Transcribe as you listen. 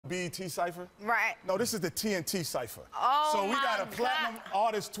BET Cypher? Right. No, this is the TNT Cypher. Oh, so we got a platinum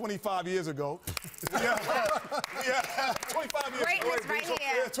artist 25 years ago. Yeah, 25 years ago. Greatness right here.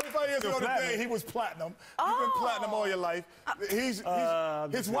 Yeah, 25 years ago today, he was platinum. You've been platinum all your life. His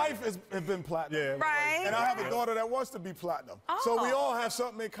wife has been platinum. Yeah. Right. And I have a daughter that wants to be platinum. So we all have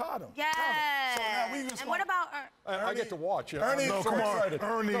something in common. Yeah. So now we just and what about Ernie? I get to watch. Ernie, I'm so come on. excited.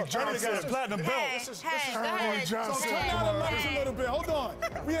 Ernie Johnson. got a platinum belt. Hey, This is Ernie Johnson. Turn down the lights a little bit. Hold on.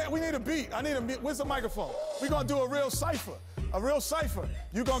 We need a beat. I need a beat. Where's the microphone? We're going to do a real cypher. A real cypher.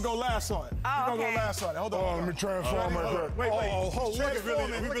 You're going to go last on it. You're going to go last on it. Hold on. Let me transform it. Wait. Look at We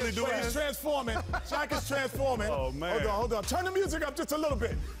really doing this. He's transforming. Shaq is transforming. Oh, man. Hold on. Turn the music up just a little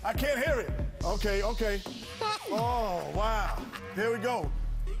bit. I can't hear it. Okay. Oh, wow. Here we go.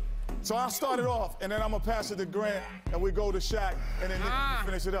 So I'll start it off, and then I'm going to pass it to Grant, and we go to Shaq, and then Nicki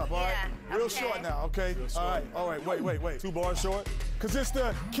finish it up, all right? Real short now, okay? All right, wait. 2 bars short? Because it's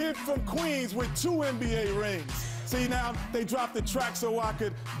the kid from Queens with 2 NBA rings. See, now, they dropped the track so I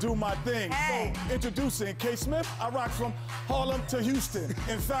could do my thing. Hey. So, introducing K. Smith, I rock from Harlem to Houston.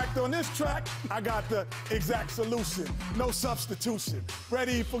 In fact, on this track, I got the exact solution. No substitution.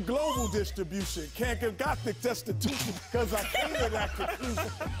 Ready for global distribution. Can't get Gothic destitution, because I came to that conclusion.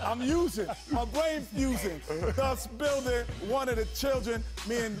 I'm using my brain fusing, thus building one of the children.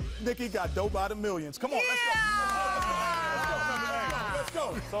 Me and Nicki got dope by the millions. Come on, let's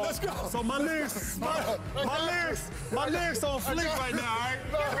go. Let's go. So my lyrics on fleek right now, all right?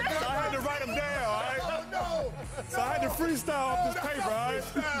 So I had to write them down, all right? Oh, no. So I had to freestyle off this paper, all right?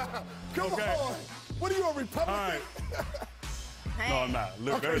 Come on. What are you, a Republican? All right. No, I'm not.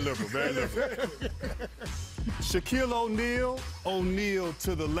 Very liberal, very liberal. Shaquille O'Neal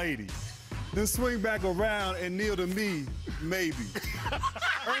to the lady. Then swing back around and kneel to me, maybe.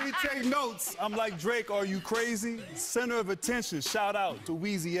 Ernie, take notes. I'm like Drake, are you crazy? Center of attention, shout out to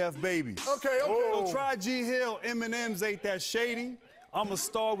Weezy F Baby. Okay. So try G Hill, Eminem's ain't that shady. I'm a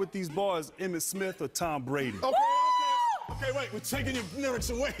star with these bars, Emmett Smith or Tom Brady. Okay, wait, we're taking your lyrics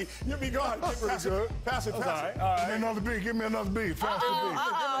away. You'll be gone. Pass it. All right. Give me another beat. Faster beat.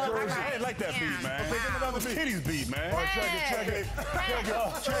 I didn't like that beat, man. Okay, give me another beat. Titties beat, man.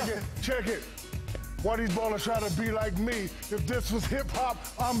 Check it. Why these ballers try to be like me? If this was hip-hop,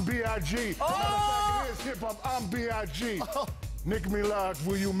 I'm B.I.G. Matter of fact, it is hip-hop, I'm B.I.G. Nicki Minaj,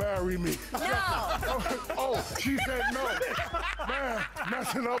 will you marry me? No. Oh, she said no. Man,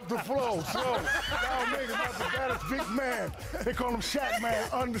 messing up the flow. So, y'all niggas not the baddest big man. They call him Shaq, man.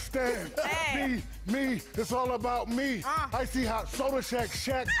 Understand? Hey. Me, it's all about me. I see hot soda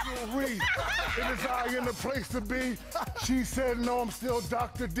Shaq jewelry. It is I in the place to be. She said no, I'm still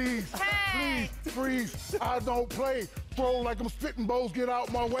Dr. D's. Hey. Please, freeze, I don't play. Throw like I'm spitting bowls, get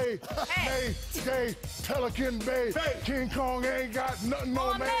out my way. Hey, gay, Pelican Bay. King Kong ain't got nothing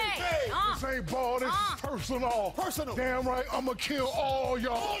on me. This ain't ball, this is personal. Damn right, I'ma kill all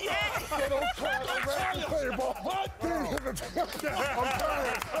y'all. So don't try to rap and play ball.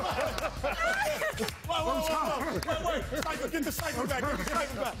 I'm tired. Wait. Cypher, get the Cypher back.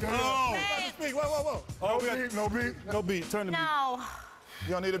 Whoa. No beat. Turn the beat. No.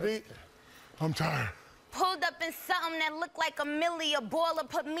 You don't need a beat? I'm tired. Pulled up in something that looked like a milli, a baller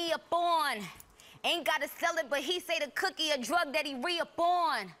put me up on. Ain't gotta sell it, but he say the cookie a drug that he re-up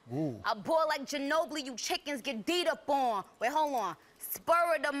on. I ball like Ginobili, you chickens get deed up on. Wait, hold on.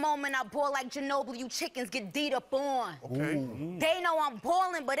 Spur of the moment, I ball like Ginobili, you chickens get deed up on. Okay. They know I'm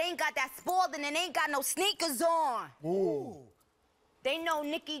balling, but ain't got that Spalding and ain't got no sneakers on. They know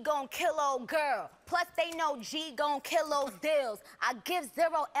Nicki gon' kill old girl. Plus they know G gon' kill those deals. I give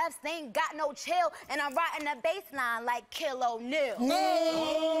 0 Fs, they ain't got no chill. And I'm riding the baseline like Kill O'Neal.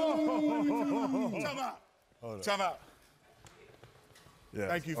 Time out. Yeah.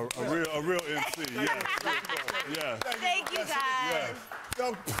 Thank you. A real MC, yeah. Thank you, guys. Wait,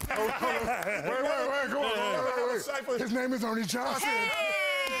 come on. His name is Ernie Johnson.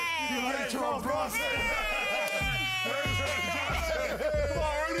 Hey! You like Charles Bronson?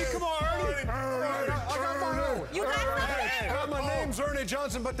 Come on, Ernie. You got something? My name's Ernie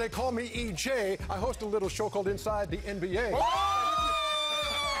Johnson, but they call me EJ. I host a little show called Inside the NBA.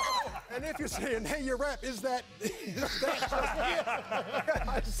 And if you're saying, hey, your rap, is that just it?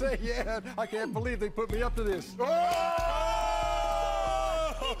 I say, yeah, I can't believe they put me up to this. He dropped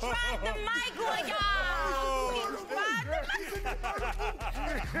the mic on y'all.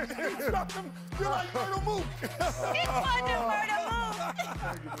 You're like Myrtle Mook. He wasn't Murder Mook.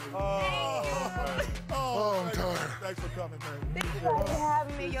 I'm tired. Thanks for coming, man. Thank you for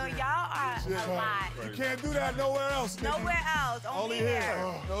having me, yo. Y'all are a lot. You can't do that nowhere else. Nowhere else. Only here.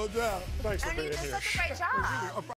 No doubt. Thanks for Ernie, being you did here. such a great job.